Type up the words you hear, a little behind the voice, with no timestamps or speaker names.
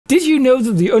Did you know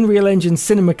that the Unreal Engine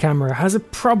cinema camera has a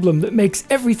problem that makes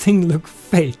everything look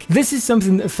fake? This is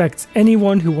something that affects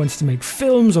anyone who wants to make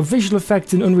films or visual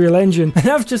effects in Unreal Engine, and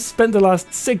I've just spent the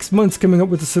last 6 months coming up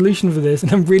with a solution for this,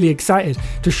 and I'm really excited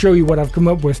to show you what I've come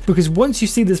up with, because once you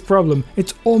see this problem,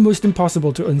 it's almost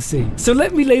impossible to unsee. So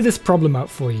let me lay this problem out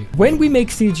for you. When we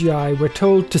make CGI, we're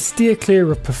told to steer clear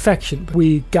of perfection.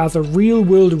 We gather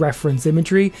real-world reference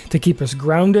imagery to keep us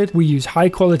grounded, we use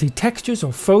high-quality textures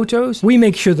or photos, we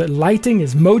make sure that lighting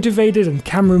is motivated and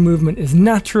camera movement is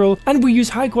natural, and we use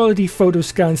high-quality photo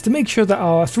scans to make sure that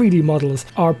our 3D models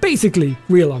are basically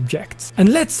real objects. And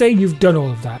let's say you've done all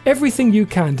of that, everything you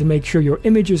can to make sure your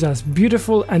image is as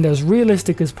beautiful and as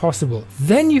realistic as possible.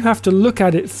 Then you have to look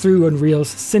at it through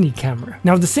Unreal's Cine camera.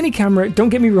 Now the Cine camera, don't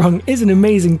get me wrong, is an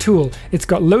amazing tool. It's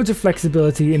got loads of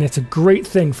flexibility and it's a great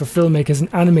thing for filmmakers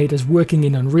and animators working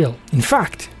in Unreal. In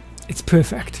fact, it's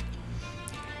perfect,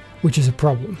 which is a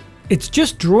problem. It's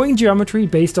just drawing geometry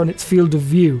based on its field of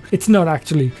view. It's not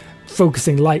actually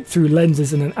focusing light through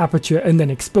lenses in an aperture and then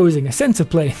exposing a sensor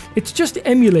plane. It's just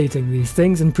emulating these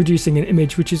things and producing an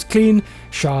image which is clean,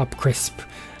 sharp, crisp.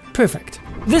 Perfect.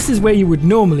 This is where you would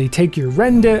normally take your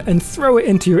render and throw it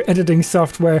into your editing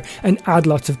software and add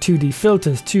lots of 2D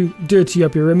filters to dirty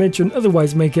up your image and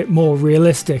otherwise make it more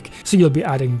realistic. So you'll be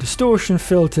adding distortion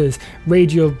filters,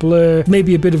 radial blur,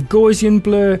 maybe a bit of Gaussian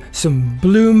blur, some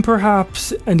bloom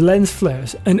perhaps, and lens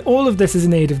flares. And all of this is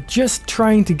in aid of just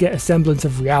trying to get a semblance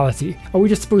of reality. Are we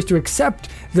just supposed to accept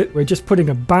that we're just putting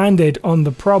a band-aid on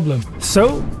the problem?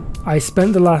 So I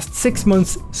spent the last 6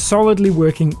 months solidly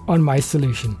working on my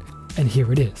solution. And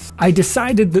here it is. I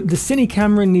decided that the Cine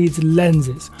camera needs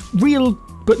lenses, real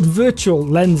but virtual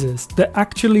lenses that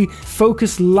actually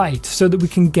focus light so that we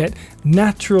can get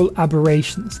natural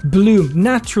aberrations. Bloom,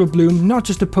 natural bloom, not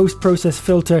just a post-process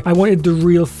filter. I wanted the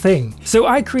real thing. So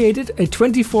I created a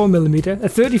 24mm, a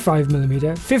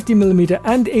 35mm, 50mm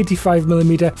and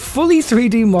 85mm fully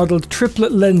 3D modeled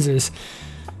triplet lenses,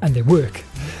 and they work.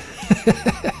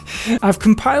 I've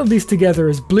compiled these together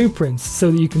as blueprints so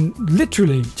that you can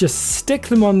literally just stick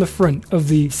them on the front of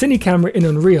the Cine camera in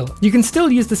Unreal. You can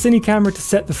still use the Cine camera to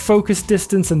set the focus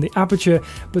distance and the aperture,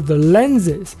 but the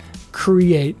lenses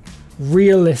create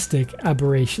realistic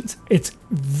aberrations. It's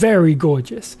very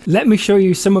gorgeous. Let me show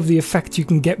you some of the effects you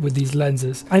can get with these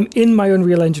lenses. I'm in my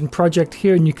Unreal Engine project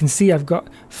here and you can see I've got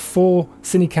 4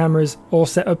 Cine cameras all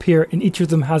set up here and each of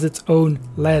them has its own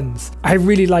lens. I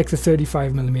really like the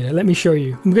 35mm. Let me show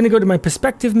you. I'm going to go to my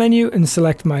perspective menu and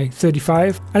select my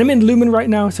 35, and I'm in Lumen right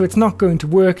now, so it's not going to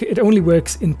work. It only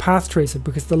works in Path Tracer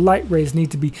because the light rays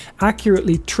need to be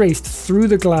accurately traced through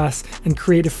the glass and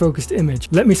create a focused image.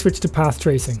 Let me switch to Path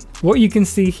Tracing. What you can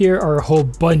see here are a whole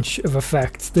bunch of effects.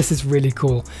 This is really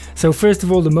cool. So first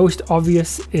of all, the most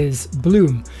obvious is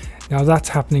bloom. Now that's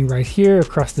happening right here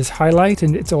across this highlight,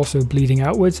 and it's also bleeding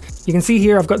outwards. You can see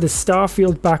here I've got this star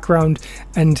field background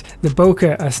and the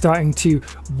bokeh are starting to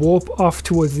warp off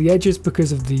towards the edges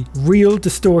because of the real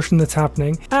distortion that's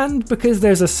happening, and because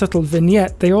there's a subtle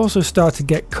vignette they also start to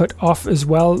get cut off as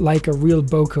well, like a real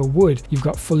bokeh would. You've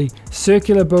got fully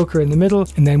circular bokeh in the middle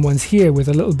and then one's here with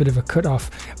a little bit of a cut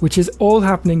off, which is all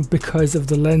happening because of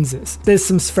the lenses. There's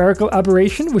some spherical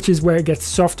aberration, which is where it gets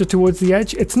softer towards the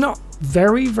edge. It's not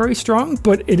very strong,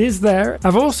 but it is there.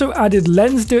 I've also added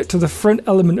lens dirt to the front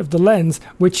element of the lens,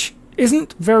 which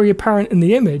isn't very apparent in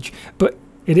the image, but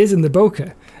it is in the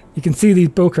bokeh. You can see these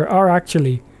bokeh are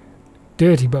actually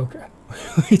dirty bokeh,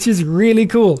 which is really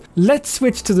cool. Let's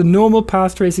switch to the normal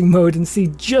path tracing mode and see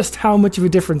just how much of a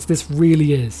difference this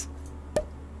really is.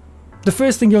 The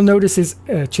first thing you'll notice is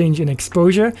a change in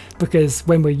exposure, because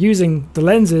when we're using the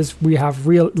lenses, we have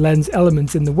real lens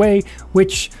elements in the way,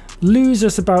 which lose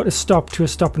us about a stop to a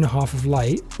stop and a half of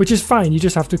light, which is fine. You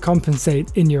just have to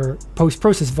compensate in your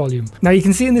post-process volume. Now you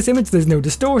can see in this image there's no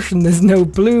distortion, there's no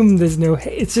bloom, there's no,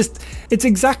 it's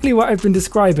exactly what I've been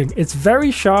describing. It's very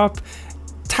sharp,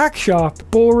 tack sharp,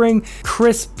 boring,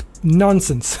 crisp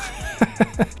nonsense.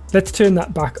 Let's turn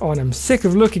that back on. I'm sick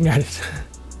of looking at it.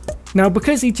 Now,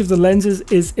 because each of the lenses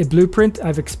is a blueprint,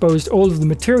 I've exposed all of the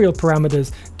material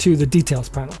parameters to the details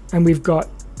panel, and we've got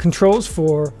controls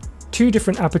for 2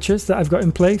 different apertures that I've got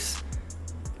in place: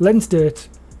 lens dirt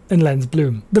and lens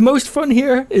bloom. The most fun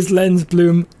here is lens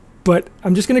bloom, but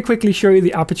I'm just going to quickly show you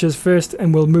the apertures first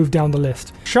and we'll move down the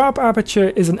list. Sharp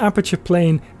aperture is an aperture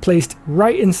plane placed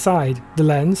right inside the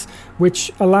lens, which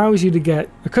allows you to get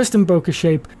a custom bokeh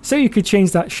shape, so you could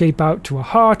change that shape out to a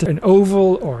heart, an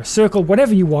oval or a circle,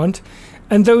 whatever you want,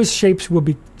 and those shapes will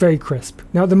be very crisp.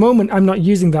 Now at the moment I'm not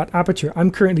using that aperture.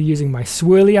 I'm currently using my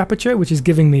swirly aperture, which is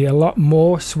giving me a lot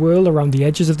more swirl around the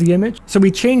edges of the image. So we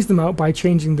changed them out by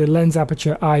changing the lens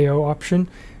aperture IO option,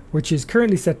 which is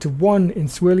currently set to 1 in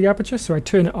swirly aperture, so I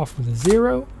turn it off with a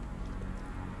 0,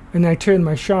 and I turn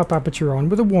my sharp aperture on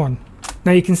with a 1.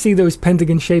 Now you can see those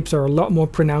pentagon shapes are a lot more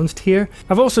pronounced here.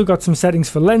 I've also got some settings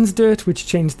for lens dirt, which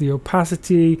change the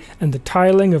opacity and the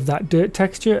tiling of that dirt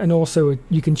texture, and also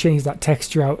you can change that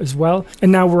texture out as well.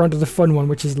 And now we're onto the fun one,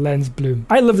 which is lens bloom.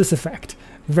 I love this effect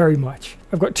very much.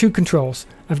 I've got two controls.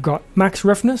 I've got max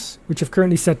roughness, which I've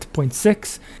currently set to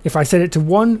 0.6. If I set it to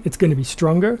 1, it's going to be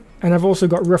stronger. And I've also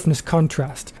got roughness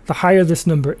contrast. The higher this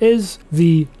number is,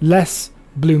 the less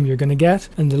bloom you're going to get,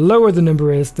 and the lower the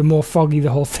number is, the more foggy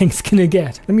the whole thing's going to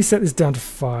get. Let me set this down to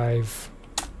 5.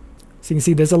 So you can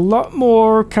see there's a lot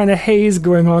more kind of haze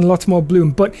going on, lots more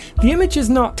bloom, but the image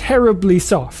is not terribly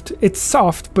soft. It's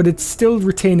soft, but it's still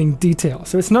retaining detail.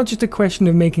 So it's not just a question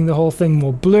of making the whole thing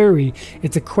more blurry,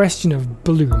 it's a question of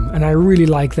bloom, and I really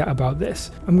like that about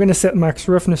this. I'm going to set max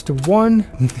roughness to 1.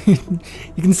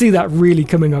 You can see that really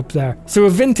coming up there. So a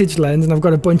vintage lens, and I've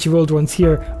got a bunch of old ones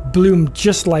here, bloom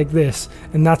just like this,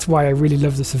 and that's why I really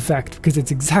love this effect, because it's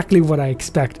exactly what I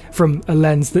expect from a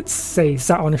lens that's, say,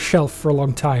 sat on a shelf for a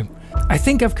long time. I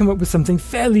think I've come up with something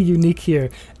fairly unique here,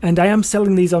 and I am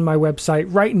selling these on my website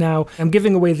right now. I'm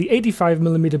giving away the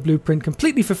 85mm blueprint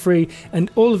completely for free,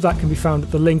 and all of that can be found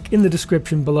at the link in the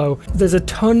description below. There's a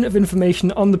ton of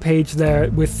information on the page there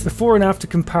with before and after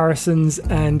comparisons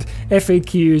and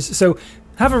FAQs, so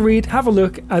have a read, have a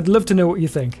look, I'd love to know what you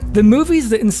think. The movies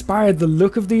that inspired the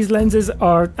look of these lenses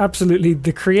are absolutely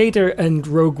The Creator and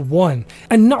Rogue One,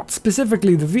 and not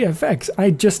specifically the VFX,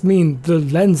 I just mean the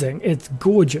lensing. It's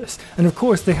gorgeous, and of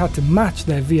course they had to match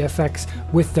their VFX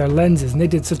with their lenses, and they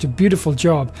did such a beautiful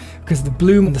job because the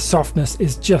bloom and the softness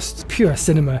is just pure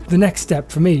cinema. The next step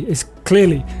for me is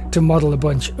clearly to model a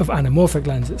bunch of anamorphic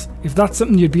lenses. If that's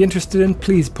something you'd be interested in,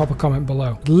 please pop a comment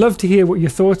below. I'd love to hear what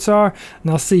your thoughts are, and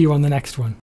I'll see you on the next one.